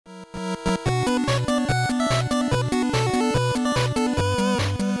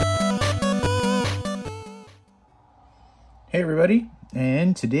Hey everybody,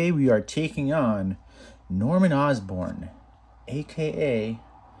 and today we are taking on Norman Osborne, aka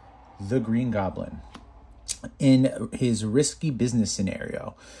the Green Goblin, in his risky business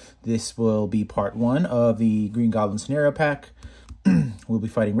scenario. This will be part one of the Green Goblin scenario pack. We'll be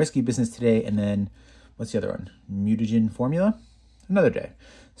fighting risky business today, and then what's the other one? Mutagen formula? Another day.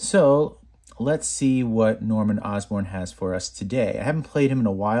 So let's see what Norman Osborne has for us today. I haven't played him in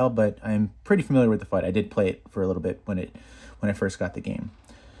a while, but I'm pretty familiar with the fight. I did play it for a little bit when I first got the game.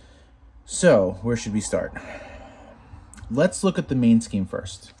 So where should we start? Let's look at the main scheme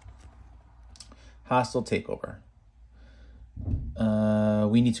first. Hostile takeover.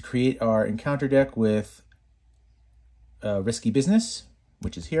 We need to create our encounter deck with risky business,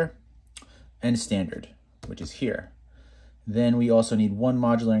 which is here, and standard, which is here. Then we also need one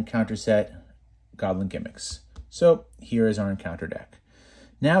modular encounter set, Goblin Gimmicks. So here is our encounter deck.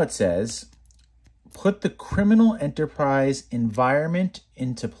 Now it says, put the criminal enterprise environment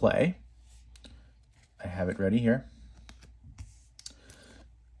into play. I have it ready here.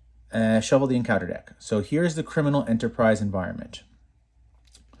 Shovel the encounter deck. So here's the criminal enterprise environment.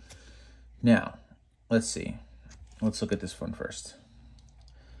 Now, let's see. Let's look at this one first.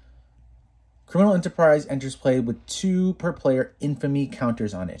 Criminal enterprise enters play with 2 per player infamy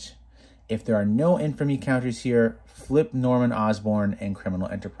counters on it. If there are no infamy counters here, flip Norman Osborne and criminal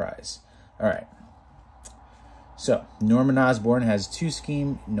enterprise. All right. So Norman Osborne has 2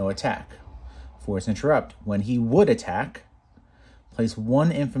 scheme, no attack. Force interrupt. When he would attack, place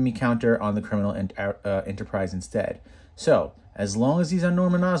 1 infamy counter on the criminal enterprise instead. So as long as he's on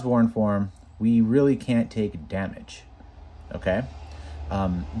Norman Osborne form, we really can't take damage. Okay.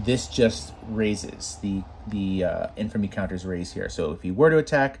 This just raises the infamy counters raise here. So if he were to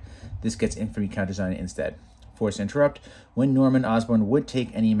attack, this gets infamy counters on it instead. Force interrupt. When Norman Osborne would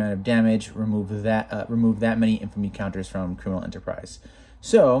take any amount of damage, remove that many infamy counters from criminal enterprise.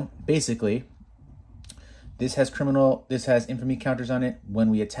 So basically, this has infamy counters on it.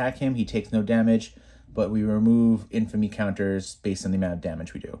 When we attack him, he takes no damage, but we remove infamy counters based on the amount of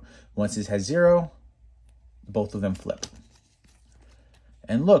damage we do. Once this has 0, both of them flip.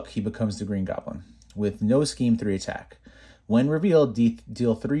 And look, he becomes the Green Goblin with no scheme 3 attack. When revealed,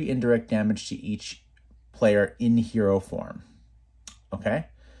 deal 3 indirect damage to each player in hero form. Okay?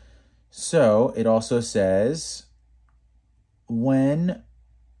 So it also says when,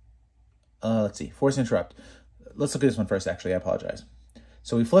 let's see, force interrupt. Let's look at this one first, actually. I apologize.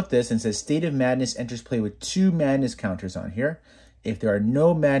 So we flip this and it says State of Madness enters play with 2 madness counters on here. If there are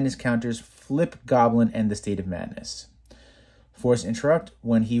no madness counters, flip Goblin and the State of Madness. Force interrupt.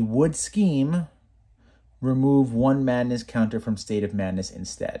 When he would scheme, remove 1 madness counter from State of Madness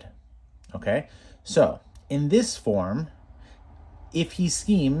instead. Okay? So, in this form, if he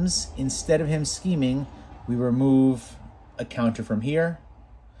schemes, instead of him scheming, we remove a counter from here.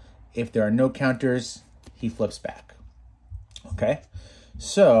 If there are no counters, he flips back. Okay?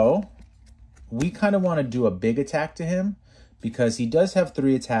 So, we kind of want to do a big attack to him because he does have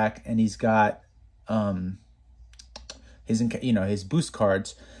 3 attack and he's got his boost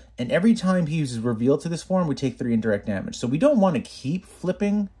cards, and every time he uses reveal to this form, we take 3 indirect damage. So we don't want to keep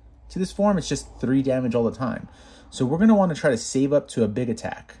flipping to this form. It's just 3 damage all the time. So we're going to want to try to save up to a big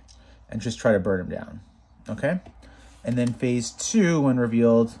attack and just try to burn him down. Okay? And then phase 2, when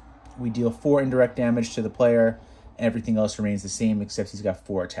revealed, we deal 4 indirect damage to the player. Everything else remains the same except he's got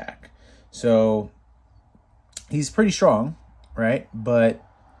 4 attack. So he's pretty strong, right? But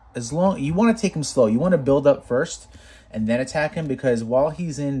as long you want to take him slow. You want to build up first and then attack him, because while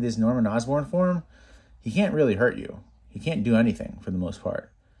he's in this Norman Osborne form, he can't really hurt you. He can't do anything for the most part.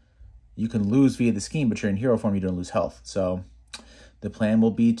 You can lose via the scheme, but you're in hero form, you don't lose health. So the plan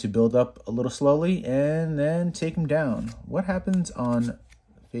will be to build up a little slowly and then take him down. What happens on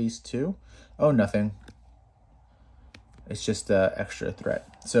phase 2? Oh, nothing. It's just an extra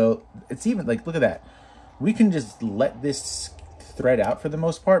threat. So it's even like, look at that. We can just let this thread out for the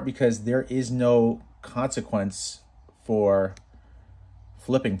most part because there is no consequence for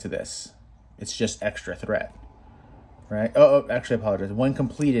flipping to this. It's just extra threat, right? Oh, actually, I apologize. When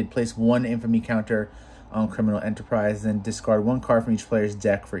completed, place 1 infamy counter on criminal enterprise, then discard 1 card from each player's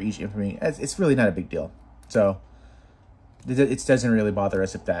deck for each infamy. It's really not a big deal. So it doesn't really bother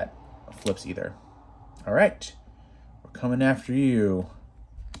us if that flips either. All right. We're coming after you,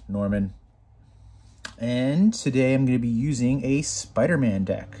 Norman. And today I'm going to be using a Spider-Man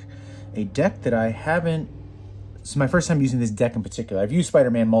deck. A deck that I haven't... This is my first time using this deck in particular. I've used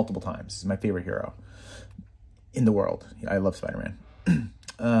Spider-Man multiple times. He's my favorite hero in the world. I love Spider-Man.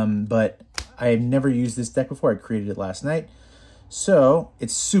 But I have never used this deck before. I created it last night. So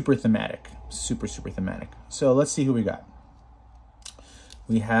it's super thematic. Super thematic. So let's see who we got.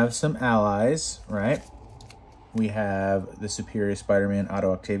 we have some allies, right? We have the superior Spider-Man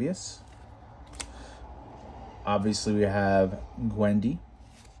Otto Octavius. Obviously, we have Gwendy.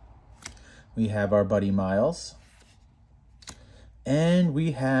 We have our buddy Miles. And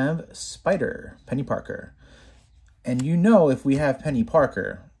we have Spider, Penny Parker. And you know, if we have Penny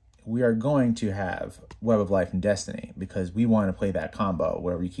Parker, we are going to have Web of Life and Destiny, because we want to play that combo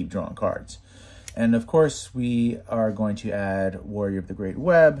where we keep drawing cards. And of course, we are going to add Warrior of the Great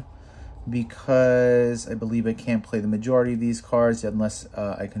Web, because I believe I can't play the majority of these cards unless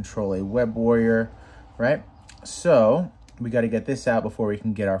I control a Web Warrior, right? So we got to get this out before we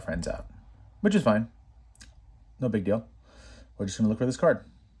can get our friends out, which is fine. No big deal. We're just going to look for this card.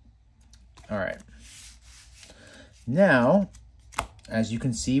 All right. Now, as you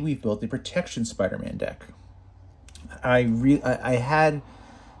can see, we've built a Protection Spider-Man deck. I had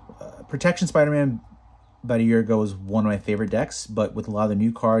Protection Spider-Man about a year ago was one of my favorite decks, but with a lot of the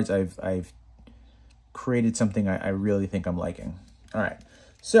new cards, I've created something I really think I'm liking. All right,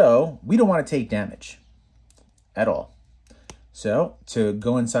 so we don't want to take damage at all. So to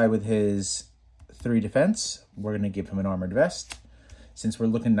go inside with his 3 defense, we're going to give him an armored vest. Since we're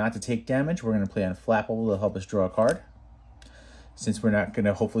looking not to take damage, we're going to play on Flappable to help us draw a card. Since we're not going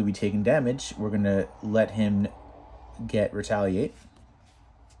to hopefully be taking damage, we're going to let him get Retaliate.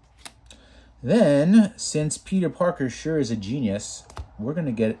 Then, since Peter Parker sure is a genius, we're going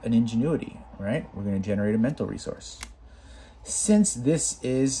to get an Ingenuity, right? We're going to generate a mental resource. Since this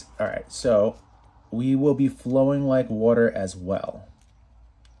is... All right, so we will be Flowing Like Water as well.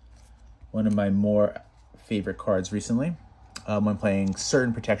 One of my more favorite cards recently when playing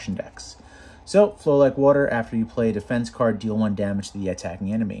certain protection decks. So, Flow Like Water, after you play a defense card, deal 1 damage to the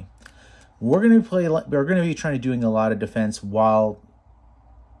attacking enemy. We're going to be trying to doing a lot of defense while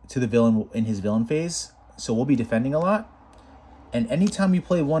to the villain in his villain phase. So we'll be defending a lot. And anytime you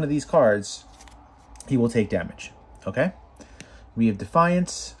play one of these cards, he will take damage. Okay? We have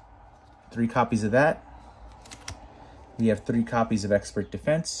Defiance, 3 copies of that. We have 3 copies of Expert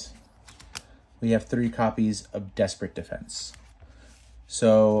Defense. We have 3 copies of Desperate Defense.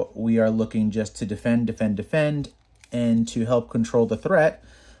 So we are looking just to defend, defend, defend. And to help control the threat,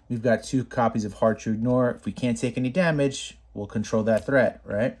 we've got 2 copies of Hard to Ignore. If we can't take any damage, we'll control that threat,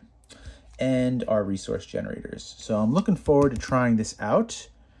 right? And our resource generators. So I'm looking forward to trying this out.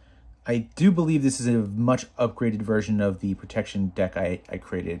 I do believe this is a much upgraded version of the protection deck I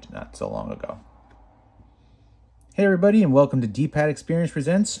created not so long ago. Hey everybody, and welcome to Dpad Experience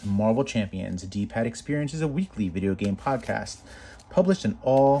presents Marvel Champions. Dpad Experience is a weekly video game podcast published on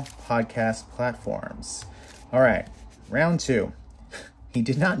all podcast platforms. All right, round 2. He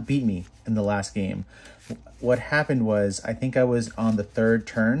did not beat me in the last game. What happened was, I think I was on the 3rd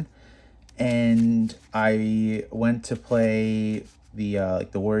turn, and I went to play the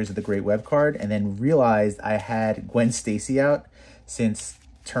Warriors of the Great Web card, and then realized I had Gwen Stacy out since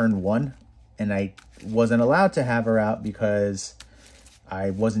turn 1, and I wasn't allowed to have her out because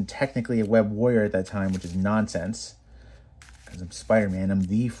I wasn't technically a Web Warrior at that time, which is nonsense, because I'm Spider-Man. I'm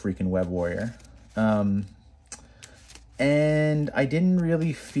the freaking Web Warrior. And I didn't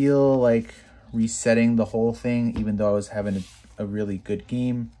really feel like resetting the whole thing, even though I was having a really good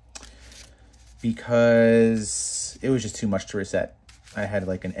game, because it was just too much to reset. I had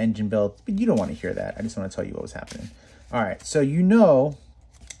like an engine built, but you don't want to hear that. I just want to tell you what was happening. All right, so you know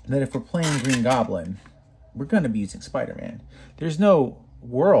that if we're playing Green Goblin, we're going to be using Spider-Man. There's no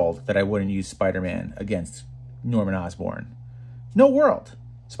world that I wouldn't use Spider-Man against Norman Osborn. No world.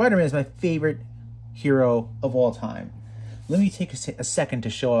 Spider-Man is my favorite hero of all time. Let me take a second to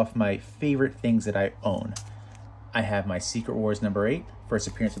show off my favorite things that I own. I have my Secret Wars number 8, first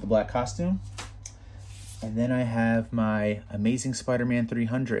appearance with the black costume. And then I have my Amazing Spider-Man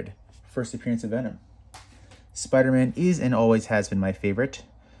 300, first appearance of Venom. Spider-Man is and always has been my favorite.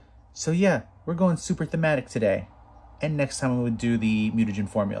 So yeah, we're going super thematic today. And next time we would do the mutagen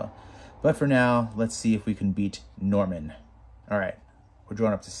formula. But for now, let's see if we can beat Norman. All right, we're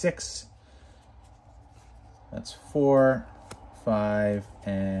drawing up to 6. That's 4, 5,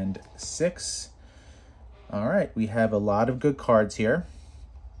 and 6. All right, we have a lot of good cards here.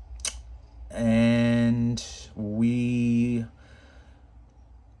 And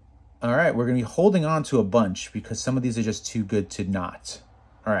all right, we're going to be holding on to a bunch because some of these are just too good to not.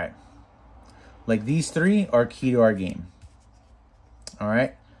 All right. Like these 3 are key to our game. All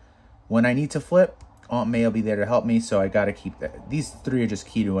right. When I need to flip, Aunt May will be there to help me, so I got to keep that. These 3 are just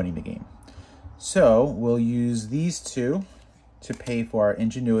key to winning the game. So we'll use these 2 to pay for our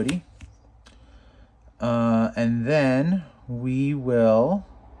Ingenuity. And then we will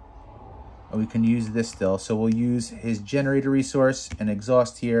we can use this still. So we'll use his generator resource and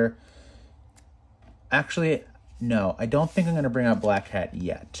exhaust here. Actually, no, I don't think I'm going to bring out Black Cat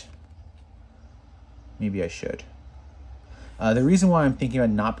yet. Maybe I should. The reason why I'm thinking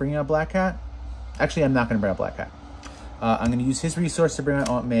about not bringing out Black Cat, actually, I'm not going to bring out Black Cat. I'm going to use his resource to bring out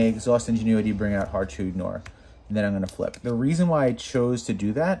Aunt May, exhaust Ingenuity, bring out Hard to Ignore. And then I'm going to flip. The reason why I chose to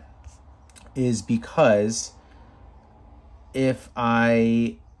do that is because if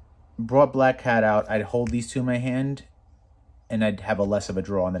I brought Black Cat out, I'd hold these two in my hand and I'd have a less of a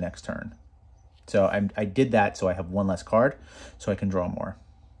draw on the next turn. So I did that so I have one less card so I can draw more.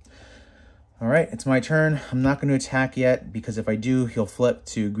 All right, it's my turn. I'm not going to attack yet because if I do, he'll flip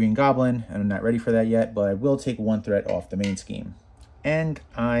to Green Goblin and I'm not ready for that yet, but I will take one threat off the main scheme. And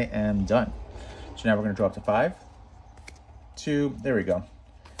I am done. So now we're going to drop to 5, 2, there we go,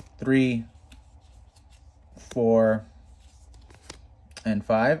 3, 4, and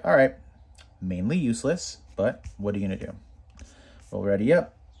 5. All right, mainly useless, but what are you going to do? Roll ready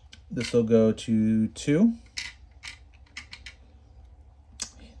up. This will go to 2.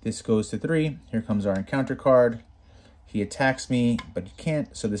 This goes to 3. Here comes our encounter card. He attacks me, but he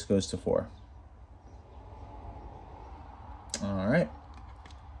can't, so this goes to 4. All right.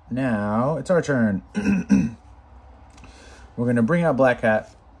 Now it's our turn. We're going to bring out Black Cat,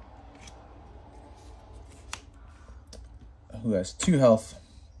 who has 2 health.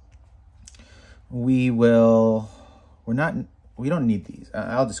 We don't need these.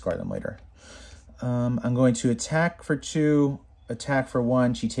 I'll discard them later. I'm going to attack for 2, attack for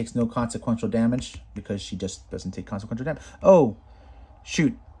 1. She takes no consequential damage because she just doesn't take consequential damage. Oh,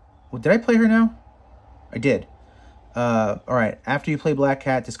 shoot. Well, did I play her now? I did. All right. After you play Black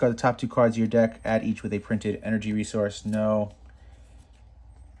Cat, discard the top 2 cards of your deck. Add each with a printed energy resource. No.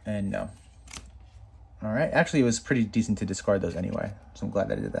 And no. All right. Actually, it was pretty decent to discard those anyway, so I'm glad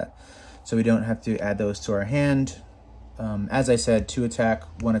that I did that. So we don't have to add those to our hand. As I said, 2 attack,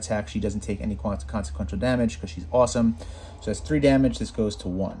 1 attack. She doesn't take any consequential damage because she's awesome. So that's 3 damage. This goes to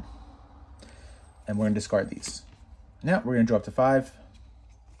 1. And we're going to discard these. Now we're going to drop to 5,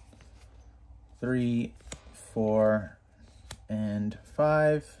 3, 4, and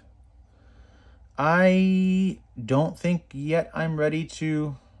 5. I don't think yet I'm ready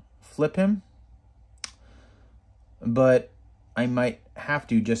to flip him, but I might have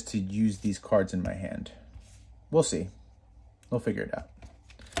to just to use these cards in my hand. We'll see. We'll figure it out.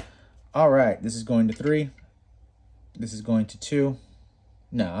 All right, this is going to 3. This is going to 2.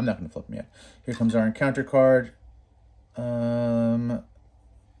 No, I'm not going to flip him yet. Here comes our encounter card. When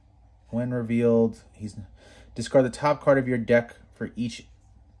revealed, discard the top card of your deck for each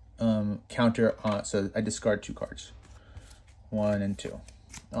counter on. So I discard 2 cards, 1 and 2.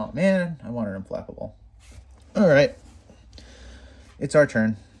 Oh man, I wanted unflappable. All right, it's our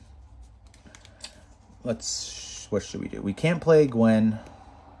turn. What should we do? We can't play Gwen.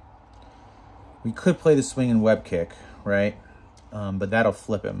 We could play the swing and web kick, right? But that'll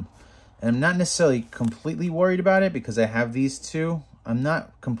flip him. And I'm not necessarily completely worried about it because I have these 2. I'm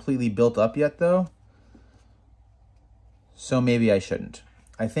not completely built up yet though. So maybe I shouldn't.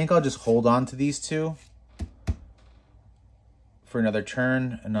 I think I'll just hold on to these 2 for another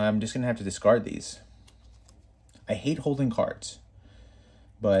turn, and I'm just gonna have to discard these. I hate holding cards,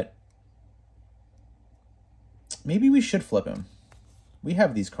 but maybe we should flip him. We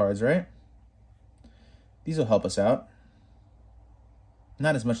have these cards, right? These will help us out.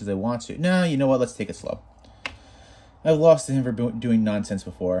 Not as much as I want to. No, you know what? Let's take it slow. I've lost to him for doing nonsense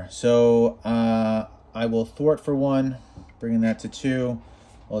before. So I will thwart for 1, bringing that to 2.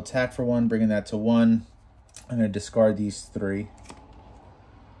 I'll attack for 1, bringing that to 1. I'm going to discard these 3.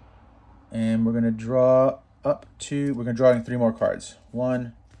 And we're going to draw up to, we're going to draw in 3 more cards.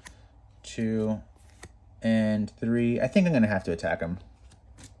 1, 2, and 3. I think I'm going to have to attack him.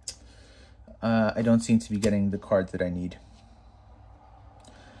 I don't seem to be getting the cards that I need.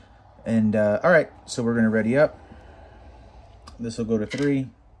 And, all right, so we're going to ready up. This will go to 3.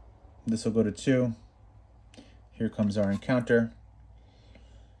 This will go to 2. Here comes our encounter.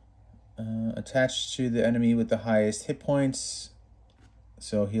 Attached to the enemy with the highest hit points.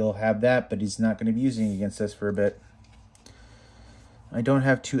 So he'll have that, but he's not going to be using it against us for a bit. I don't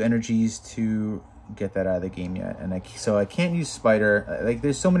have 2 energies to get that out of the game yet. And so I can't use Spider. Like,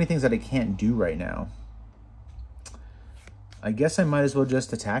 there's so many things that I can't do right now. I guess I might as well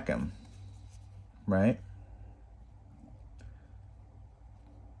just attack him, right?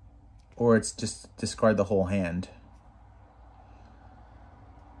 Or it's just discard the whole hand.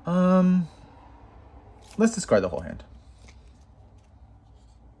 Let's discard the whole hand.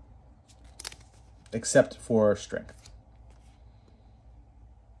 Except for strength.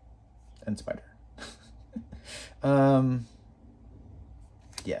 and spider.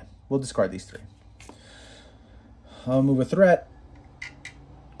 Yeah, we'll discard these 3. I'll move a threat.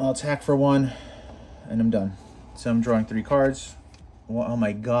 I'll attack for 1, and I'm done. So I'm drawing 3 cards. Well, oh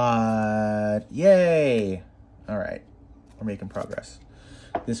my god. Yay! Alright, we're making progress.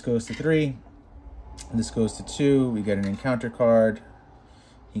 This goes to 3. This goes to 2. We get an encounter card.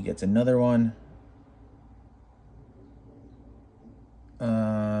 He gets another one.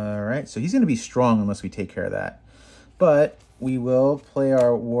 Alright, so he's going to be strong unless we take care of that. But we will play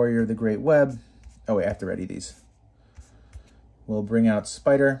our Warrior of the Great Web. Oh wait, I have to ready these. We'll bring out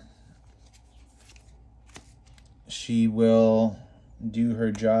Spider. She will do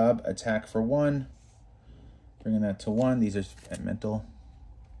her job, attack for 1. Bringing that to 1. These are mental.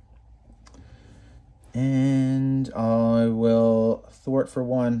 And I will thwart for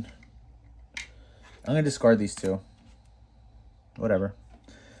 1. I'm going to discard these 2. Whatever.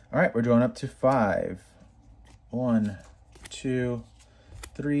 All right, we're drawing up to 5. 1, 2,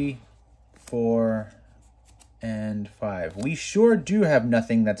 3, 4, and 5. We sure do have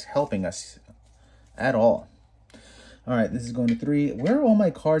nothing that's helping us at all. All right, this is going to 3. Where are all my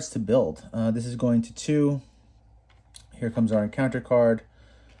cards to build? This is going to 2. Here comes our encounter card.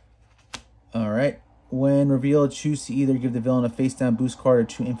 All right. When revealed, choose to either give the villain a face-down boost card or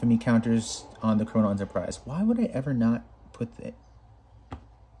 2 infamy counters on the criminal enterprise. Why would I ever not put the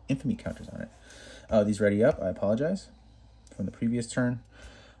infamy counters on it? Oh, these ready up. I apologize from the previous turn.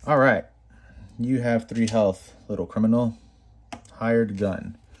 All right. You have 3 health, little criminal. Hired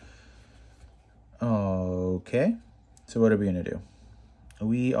gun. Okay. So what are we going to do?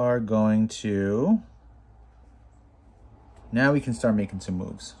 We are going to... Now we can start making some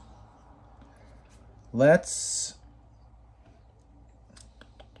moves. Let's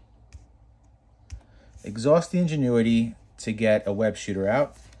exhaust the ingenuity to get a web shooter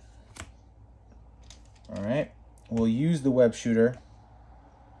out. All right. We'll use the web shooter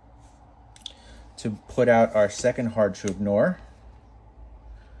to put out our second hard to ignore.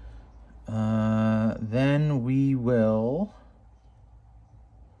 Then we will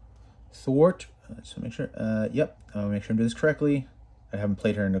thwart. So make sure. Yep. I'll make sure I'm doing this correctly. I haven't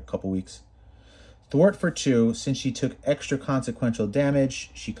played her in a couple weeks. Thwart for 2. Since she took extra consequential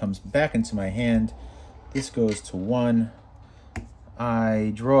damage, she comes back into my hand. This goes to 1.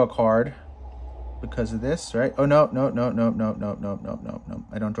 I draw a card because of this, right? Oh, no.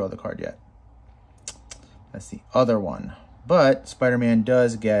 I don't draw the card yet. That's the other one. But Spider-Man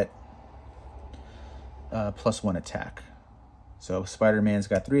does get +1 attack. So Spider-Man's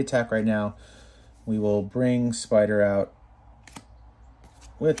got 3 attack right now. We will bring Spider out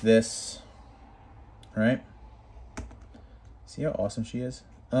with this. All right. See how awesome she is?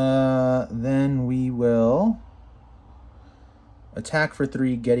 Then we will attack for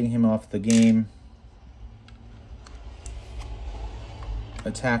 3, getting him off the game.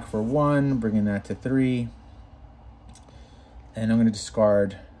 Attack for 1, bringing that to 3. And I'm going to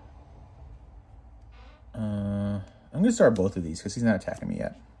discard... I'm going to start both of these because he's not attacking me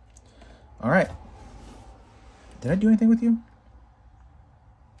yet. All right. Did I do anything with you?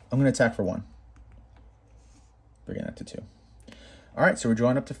 I'm going to attack for 1. Bringing that to 2. All right, so we're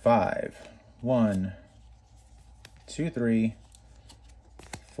drawing up to 5. 1, 2, 3,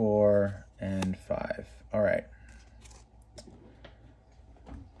 4, and 5. All right.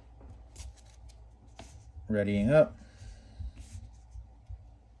 Readying up.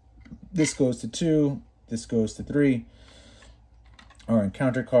 This goes to 2. This goes to 3. Our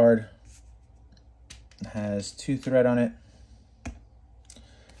encounter card has 2 threat on it.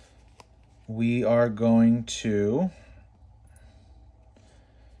 We are going to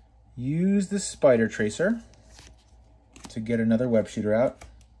use the spider tracer to get another web shooter out.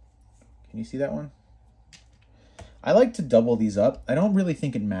 Can you see that one? I like to double these up. I don't really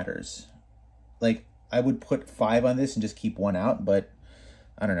think it matters. Like, I would put 5 on this and just keep 1 out, but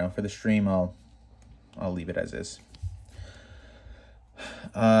I don't know. For the stream, I'll leave it as is.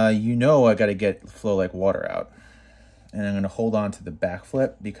 You know I got to get Flow Like Water out. And I'm going to hold on to the back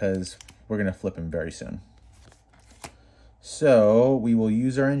flip because we're going to flip him very soon. So we will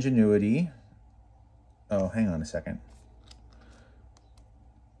use our ingenuity. Oh, hang on a second.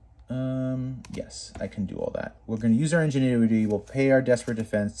 Yes, I can do all that. We're going to use our ingenuity. We'll pay our desperate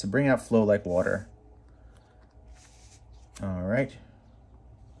defense to bring out Flow Like Water. All right.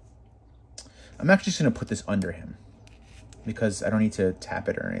 I'm actually just going to put this under him because I don't need to tap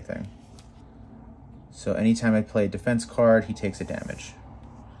it or anything. So anytime I play a defense card, he takes a damage.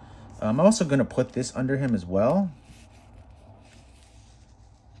 I'm also going to put this under him as well.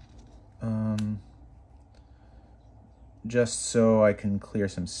 just so I can clear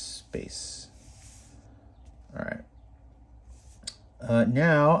some space. All right.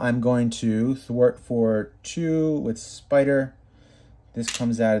 Now I'm going to thwart for 2 with Spider. This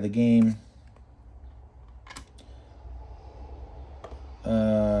comes out of the game.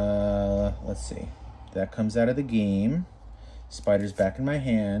 Let's see. That comes out of the game. Spider's back in my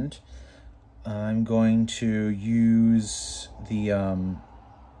hand. I'm going to use the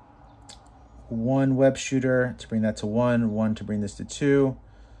 1 web shooter to bring that to 1, 1 to bring this to 2.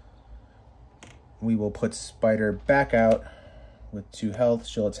 We will put Spider back out with 2 health.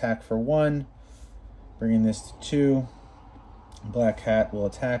 She'll attack for 1, bringing this to 2. Black Cat will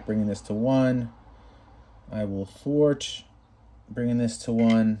attack, bringing this to 1. I will thwart, bringing this to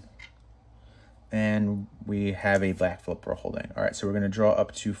 1. And we have a black flip we're holding. All right, so we're going to draw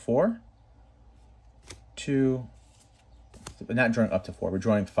up to 4. 2. Not drawing up to 4. We're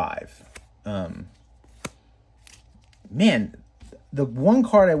drawing 5. Man, the one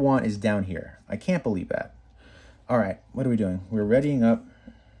card I want is down here. I can't believe that. All right, what are we doing? We're readying up.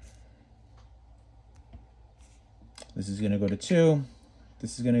 This is going to go to 2.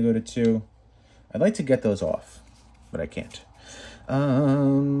 This is going to go to 2. I'd like to get those off, but I can't.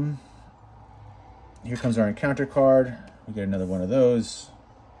 Here comes our encounter card. We get another one of those.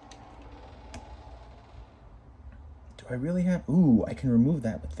 Do I really have... Ooh, I can remove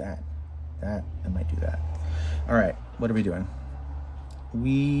that with that. I might do that. All right, what are we doing?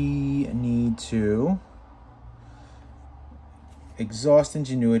 We need to exhaust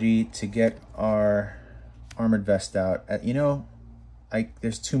Ingenuity to get our armored vest out. You know,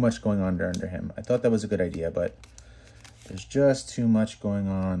 there's too much going on under him. I thought that was a good idea, but there's just too much going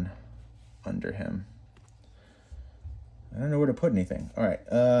on under him. I don't know where to put anything. All right.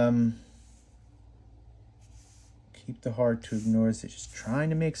 Keep the hard to ignore. It's just trying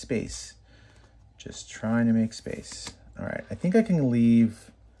to make space. Just trying to make space. All right. I think I can leave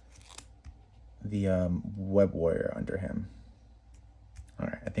the Web Warrior under him. All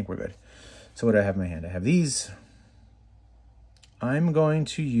right. I think we're good. So what do I have in my hand? I have these. I'm going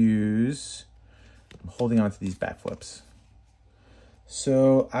to use... I'm holding on to these backflips.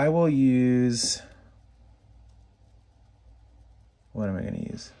 So I will use... What am I going to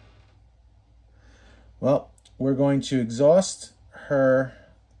use? Well, we're going to exhaust her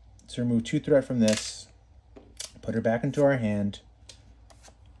to remove 2 threat from this. Put her back into our hand.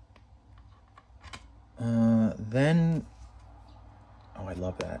 Then... Oh, I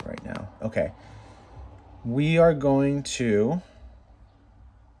love that right now. Okay. We are going to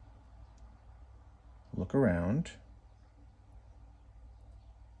look around.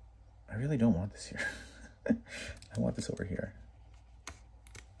 I really don't want this here. I want this over here.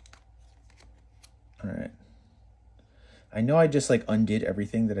 All right. I know I just like undid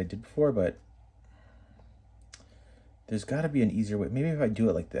everything that I did before, but there's got to be an easier way. Maybe if I do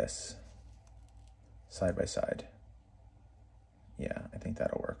it like this, side by side. Yeah, I think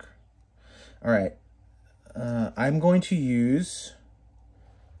that'll work. All right. I'm going to use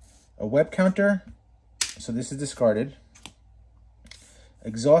a web counter. So this is discarded.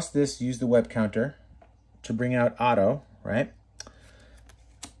 Exhaust this, use the web counter to bring out auto, right?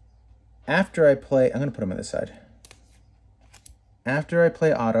 After I play, I'm going to put them on this side. After I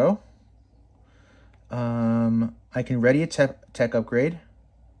play auto, I can ready a tech upgrade.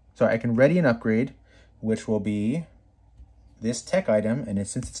 Sorry, I can ready an upgrade, which will be this tech item. And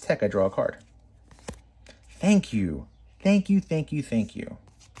since it's tech, I draw a card. Thank you. Thank you, thank you, thank you.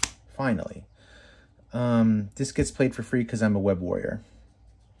 Finally. This gets played for free because I'm a web warrior.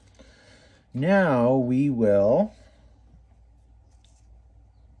 Now we will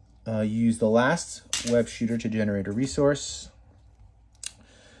use the last web shooter to generate a resource.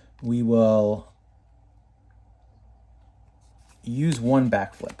 We will use 1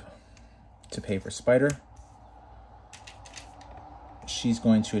 backflip to pay for Spider. She's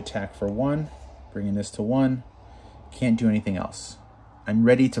going to attack for 1, bringing this to 1. Can't do anything else. I'm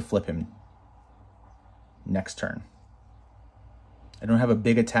ready to flip him next turn. I don't have a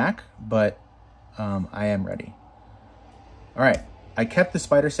big attack, but I am ready. All right. I kept the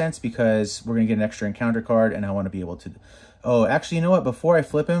Spider Sense because we're going to get an extra encounter card, and I want to be able to... Oh, actually, you know what? Before I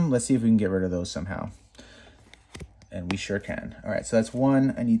flip him, let's see if we can get rid of those somehow. And we sure can. All right, so that's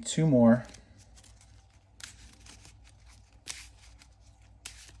 1. I need 2 more.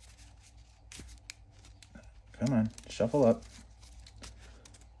 Come on, shuffle up.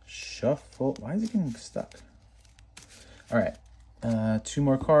 Shuffle. Why is it getting stuck? All right, 2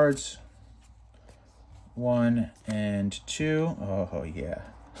 more cards. 1 and 2. Oh, yeah.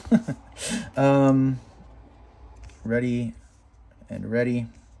 Ready and ready.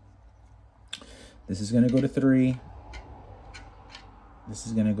 This is going to go to 3. This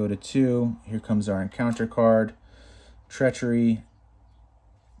is going to go to 2. Here comes our encounter card. Treachery.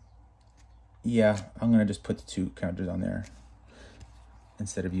 Yeah, I'm going to just put the 2 counters on there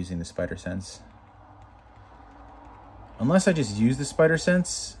instead of using the spider sense. Unless I just use the spider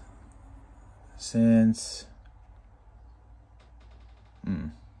sense, since...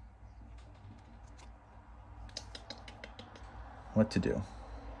 What to do?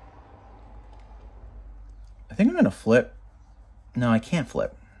 I think I'm going to flip. No, I can't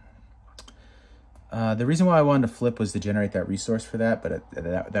flip. The reason why I wanted to flip was to generate that resource for that, but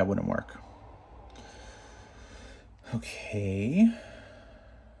that wouldn't work. Okay.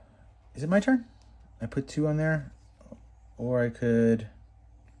 Is it my turn? I put 2 on there. Or I could...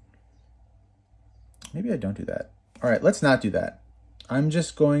 Maybe I don't do that. All right, let's not do that. I'm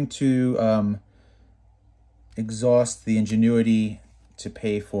just going to exhaust the ingenuity to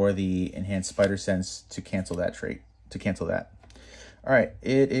pay for the enhanced spider sense to cancel that trait, to cancel that. All right,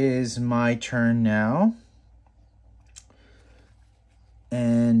 it is my turn now.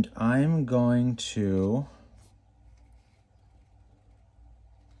 And I'm going to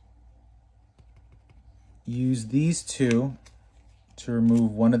use these 2 to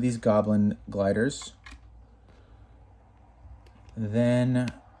remove one of these goblin gliders.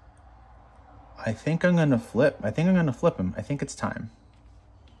 Then I think I'm going to flip. I think I'm going to flip him. I think it's time.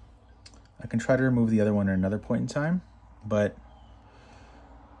 I can try to remove the other one at another point in time, but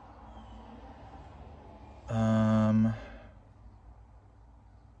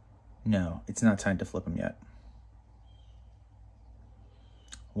no, it's not time to flip him yet.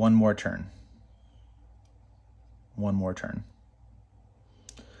 One more turn. One more turn.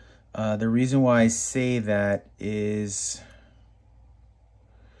 The reason why I say that is...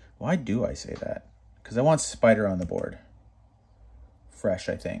 Why do I say that? Because I want spider on the board. Fresh,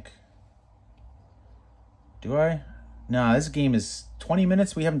 I think. Do I? Nah, this game is 20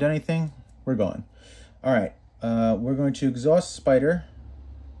 minutes. We haven't done anything. We're going. All right. We're going to exhaust spider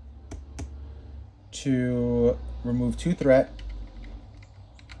to remove 2 threat.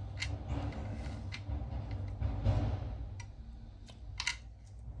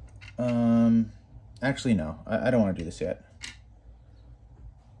 Actually, no. I don't want to do this yet.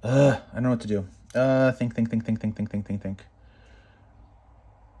 I don't know what to do. Think.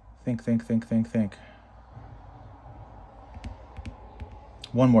 Think.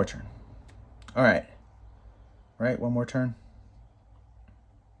 One more turn. All right. Right, one more turn.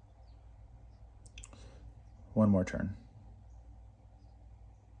 One more turn.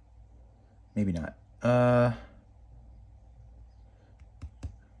 Maybe not.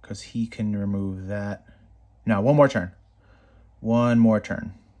 Because he can remove that. No, one more turn. One more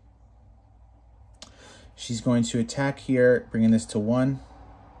turn. She's going to attack here, bringing this to 1.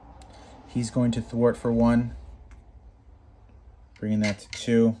 He's going to thwart for 1, bringing that to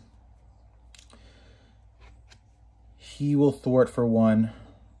 2. He will thwart for 1,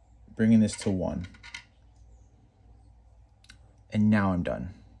 bringing this to 1. And now I'm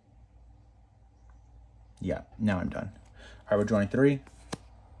done. Yeah, now I'm done. All right, we're drawing 3.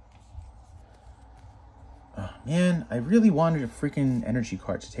 Oh, man, I really wanted a freaking energy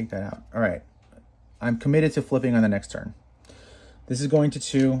card to take that out. All right. I'm committed to flipping on the next turn. This is going to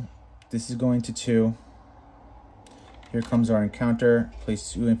 2. This is going to 2. Here comes our encounter.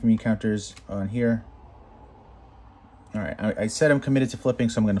 Place 2 infamy counters on here. All right. I said I'm committed to flipping,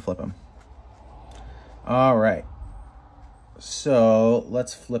 so I'm going to flip him. All right. So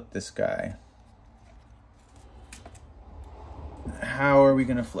let's flip this guy. How are we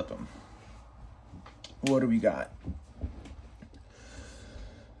going to flip him? What do we got?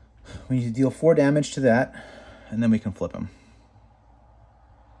 We need to deal 4 damage to that, and then we can flip him.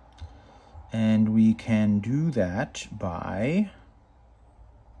 And we can do that by...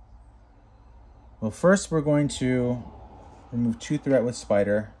 Well, first we're going to remove 2 threat with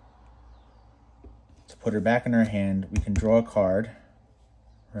spider. To put her back in our hand, we can draw a card,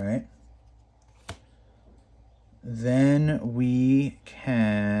 right? Then we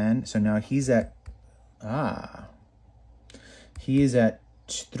can... So now he's at... He is at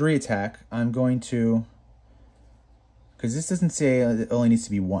 3 attack. I'm going to... Because this doesn't say it only needs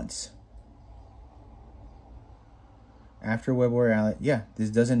to be once. After web warrior ally... Yeah, this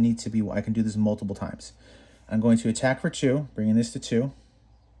doesn't need to be... I can do this multiple times. I'm going to attack for 2, bringing this to 2.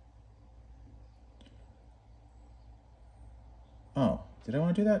 Oh, did I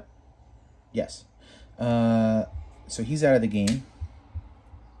want to do that? Yes. So he's out of the game.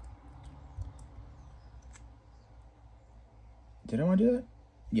 Did I want to do that?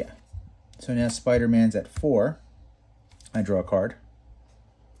 Yeah. So now Spider-Man's at 4. I draw a card.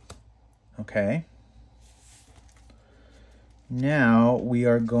 Okay. Now we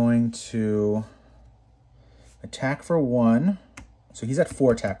are going to attack for 1. So he's at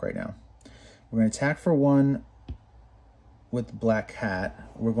 4 attack right now. We're going to attack for 1 with Black Cat.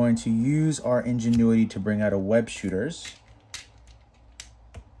 We're going to use our ingenuity to bring out a web shooters.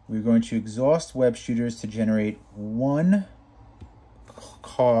 We're going to exhaust web shooters to generate one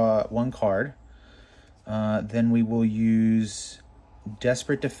card. Then we will use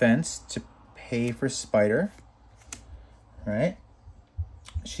Desperate Defense to pay for Spider. Right?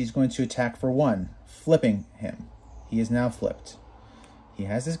 She's going to attack for 1, flipping him. He is now flipped. He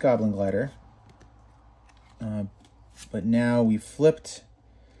has his Goblin Glider. But now we flipped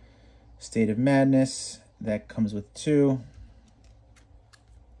State of Madness. That comes with 2.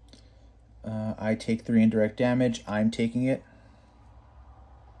 I take 3 indirect damage. I'm taking it.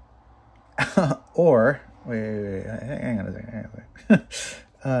 Or, wait, hang on a second.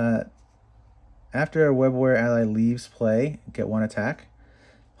 After a web warrior ally leaves play, get 1 attack.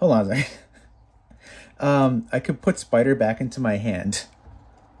 Hold on a second. I could put Spider back into my hand.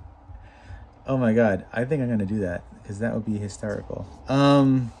 Oh my god, I think I'm going to do that, because that would be hysterical.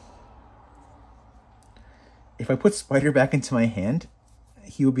 If I put Spider back into my hand,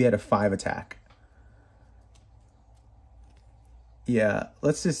 he will be at a 5 attack. Yeah,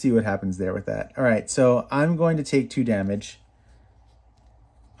 let's just see what happens there with that. All right, so I'm going to take 2 damage.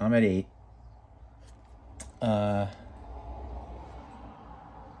 I'm at 8.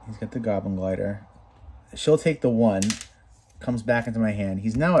 He's got the Goblin Glider. She'll take the 1. Comes back into my hand.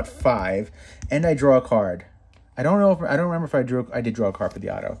 He's now at 5, and I draw a card. I don't remember if I did draw a card for the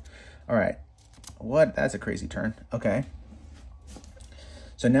auto. All right. What? That's a crazy turn. Okay.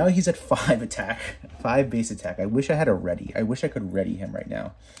 So now he's at 5 attack, 5 base attack. I wish I had a ready. I wish I could ready him right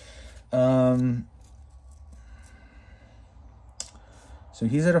now. So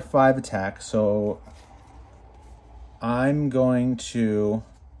he's at a 5 attack. So I'm going to,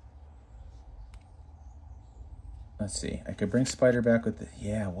 let's see. I could bring Spider back with the,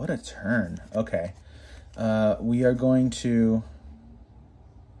 yeah, what a turn. Okay. We are going to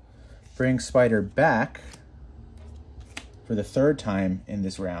bring Spider back for the 3rd time in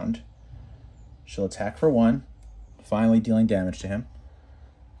this round. She'll attack for 1, finally dealing damage to him.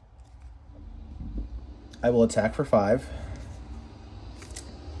 I will attack for 5.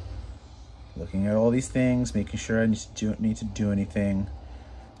 Looking at all these things, making sure I need to do anything.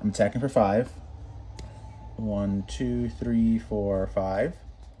 I'm attacking for 5. 1, 2, 3, 4, 5.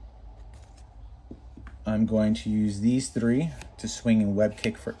 I'm going to use these 3 to swing and web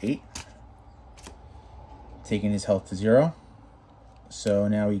kick for 8. Taking his health to 0. So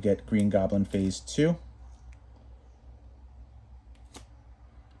now we get Green Goblin phase 2.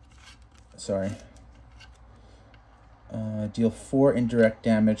 Sorry. Deal 4 indirect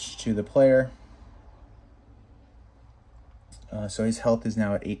damage to the player. So his health is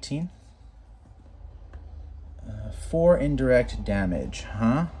now at 18. 4 indirect damage,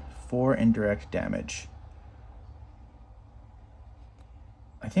 huh? 4 indirect damage.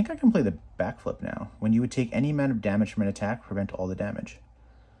 I think I can play the backflip now. When you would take any amount of damage from an attack, prevent all the damage.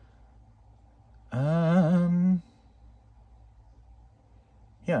 Yeah,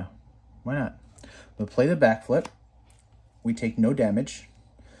 why not? We'll play the backflip. We take no damage.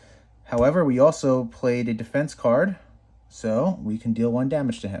 However, we also played a defense card, so we can deal 1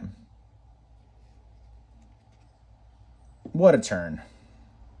 damage to him. What a turn.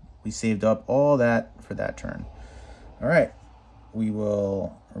 We saved up all that for that turn. All right. We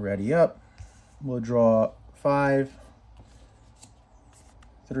will ready up. We'll draw 5,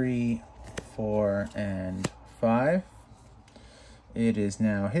 3, 4, and 5. It is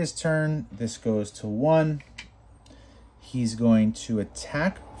now his turn. This goes to 1. He's going to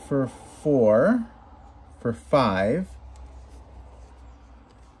attack for 4, for 5.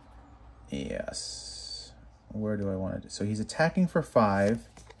 Yes. Where do I want to do? So he's attacking for 5.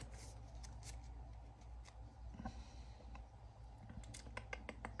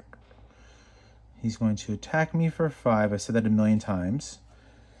 He's going to attack me for 5. I said that a million times.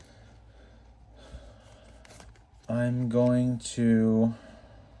 I'm going to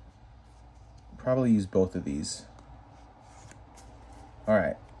probably use both of these. All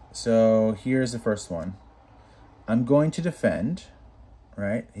right, so here's the first one. I'm going to defend,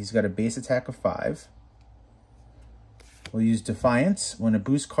 right? He's got a base attack of 5. We'll use Defiance. When a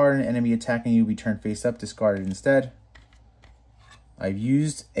boost card and an enemy attacking you be turned face up, discard it instead. I've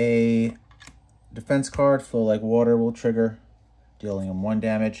used a defense card. Flow Like Water will trigger, dealing him 1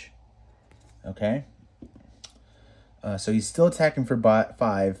 damage. Okay. So he's still attacking for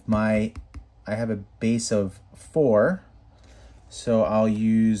 5. I have a base of 4. So I'll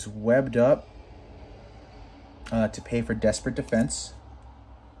use Webbed Up to pay for Desperate Defense,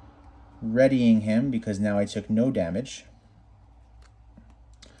 readying him because now I took no damage.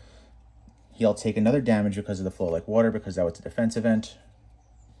 He'll take another damage because of the Flow Like Water, because that was a defense event.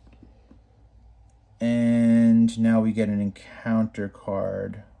 And now we get an encounter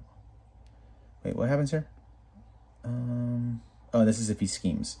card. Wait, what happens here? Oh, this is if he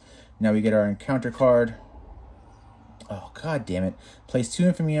schemes. Now we get our encounter card. Oh, god damn it. Place 2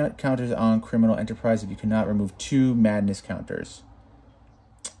 infamy counters on Criminal Enterprise if you cannot remove 2 madness counters.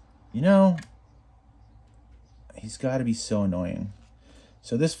 You know, he's got to be so annoying.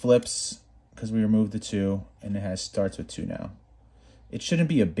 So this flips because we removed the 2, and it starts with 2 now. It shouldn't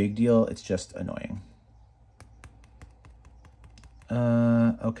be a big deal. It's just annoying.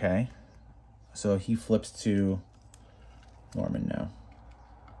 Okay. So he flips to Norman now.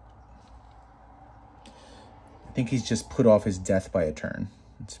 I think he's just put off his death by a turn.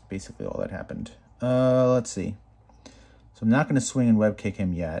 That's basically all that happened. Let's see. So I'm not going to swing and web kick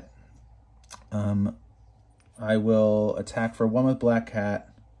him yet. I will attack for 1 with Black Cat.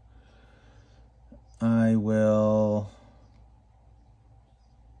 I will...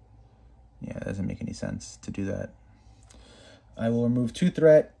 Yeah, it doesn't make any sense to do that. I will remove 2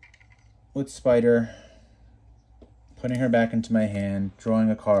 threat with Spider, putting her back into my hand,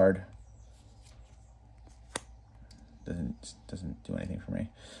 drawing a card. Doesn't do anything for me.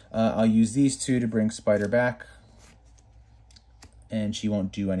 I'll use these 2 to bring Spider back, and she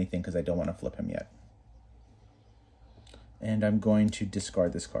won't do anything because I don't want to flip him yet. And I'm going to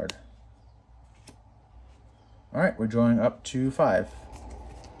discard this card. All right, we're drawing up to 5.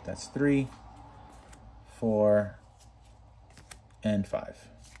 That's 3, 4, and 5.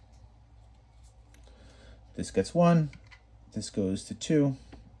 This gets 1. This goes to 2.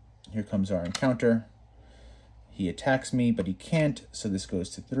 Here comes our encounter. He attacks me, but he can't, so this goes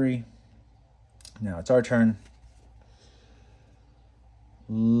to 3. Now it's our turn.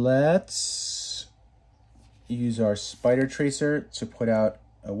 Let's use our Spider Tracer to put out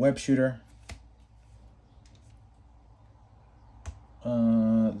a Web Shooter.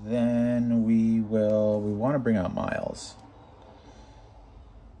 Then we want to bring out Miles.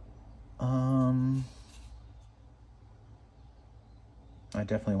 I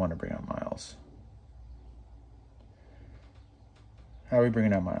definitely want to bring out Miles. How are we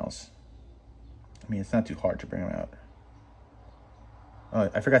bringing out Miles? I mean, it's not too hard to bring him out. Oh,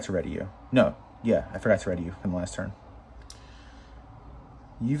 I forgot to ready you. No, yeah, I forgot to ready you from the last turn.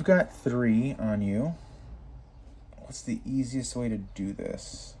 You've got 3 on you. What's the easiest way to do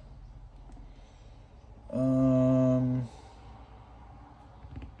this?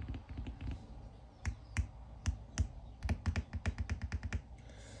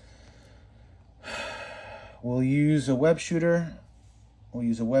 We'll use a Web Shooter.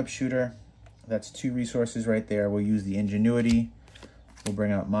 That's 2 resources right there. We'll use the Ingenuity. We'll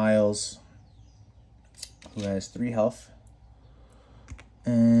bring out Miles, who has 3 health.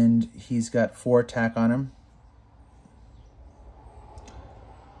 And he's got 4 attack on him.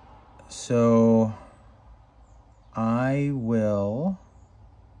 So I'm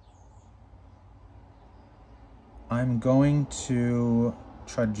going to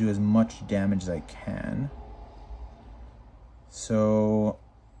try to do as much damage as I can. So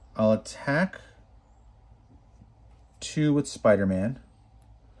I'll attack 2 with Spider-Man,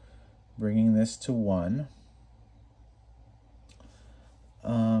 bringing this to 1.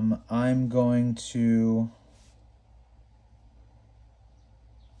 I'm going to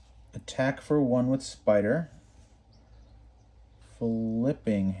attack for 1 with Spider,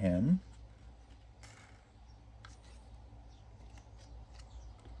 flipping him.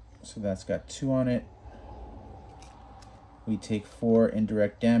 So that's got 2 on it. We take 4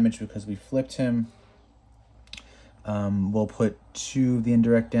 indirect damage because we flipped him. We'll put 2 of the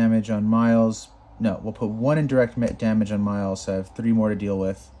indirect damage on Miles. No, we'll put 1 indirect damage on Miles, so I have 3 more to deal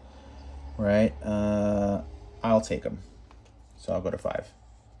with. Right? I'll take him. So I'll go to 5.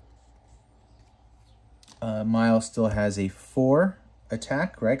 Miles still has a 4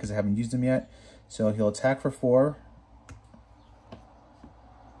 attack, right? Because I haven't used him yet. So he'll attack for 4.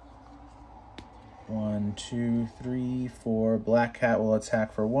 1, 2, 3, 4. Black Cat will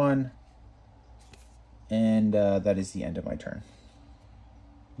attack for 1. And that is the end of my turn.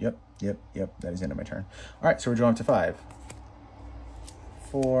 Yep. That is the end of my turn. All right, so we're drawing up to 5.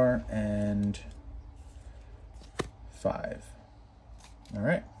 4 and 5. All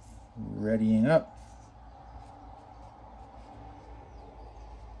right, readying up.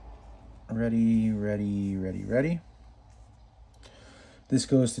 Ready. This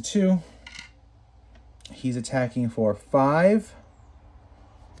goes to 2. He's attacking for 5.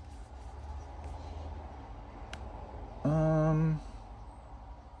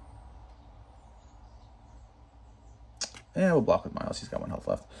 Yeah, we'll block with Miles. He's got 1 health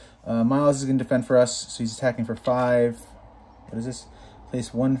left. Miles is going to defend for us, so he's attacking for 5. What is this?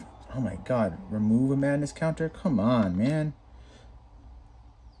 Place 1. Oh my god. Remove a madness counter? Come on, man.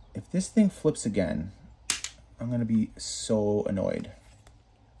 If this thing flips again, I'm going to be so annoyed.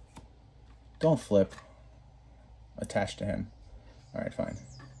 Don't flip. Attach to him. Alright, fine.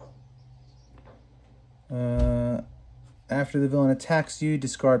 After the villain attacks you,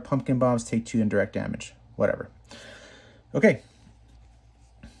 discard pumpkin bombs, take 2 indirect damage. Whatever. Okay.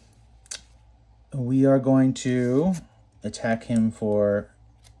 We are going to attack him for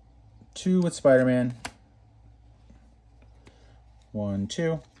 2 with Spider-Man. 1,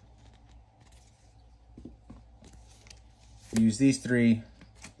 2. Use these 3.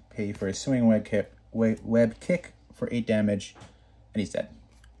 Pay for a swing web kick for 8 damage. And he's dead.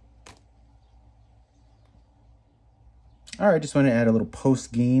 Alright, just want to add a little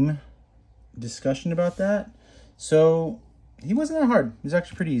post-game discussion about that. So, he wasn't that hard. It was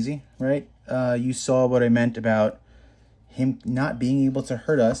actually pretty easy, right? You saw what I meant about him not being able to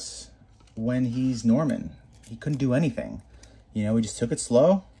hurt us when he's Norman. He couldn't do anything. You know, we just took it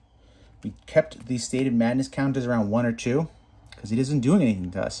slow. We kept the stated madness counters around 1 or 2 because he isn't doing anything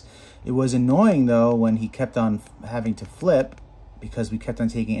to us. It was annoying, though, when he kept on having to flip because we kept on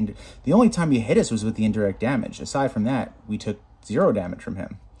taking... The only time he hit us was with the indirect damage. Aside from that, we took 0 damage from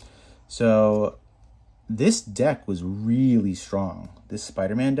him. So this deck was really strong. This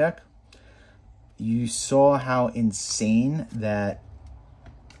Spider-Man deck. You saw how insane that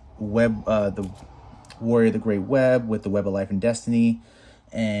the Warrior of the Great Web with the Web of Life and Destiny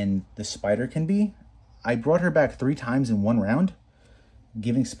and the Spider can be. I brought her back 3 times in 1 round,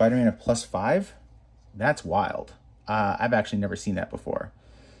 giving Spider-Man a +5. That's wild. I've actually never seen that before.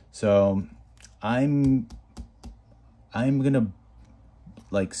 So I'm gonna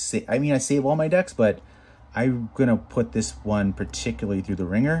like say, I mean, I save all my decks, but I'm gonna put this one particularly through the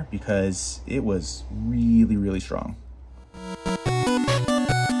ringer because it was really, really strong.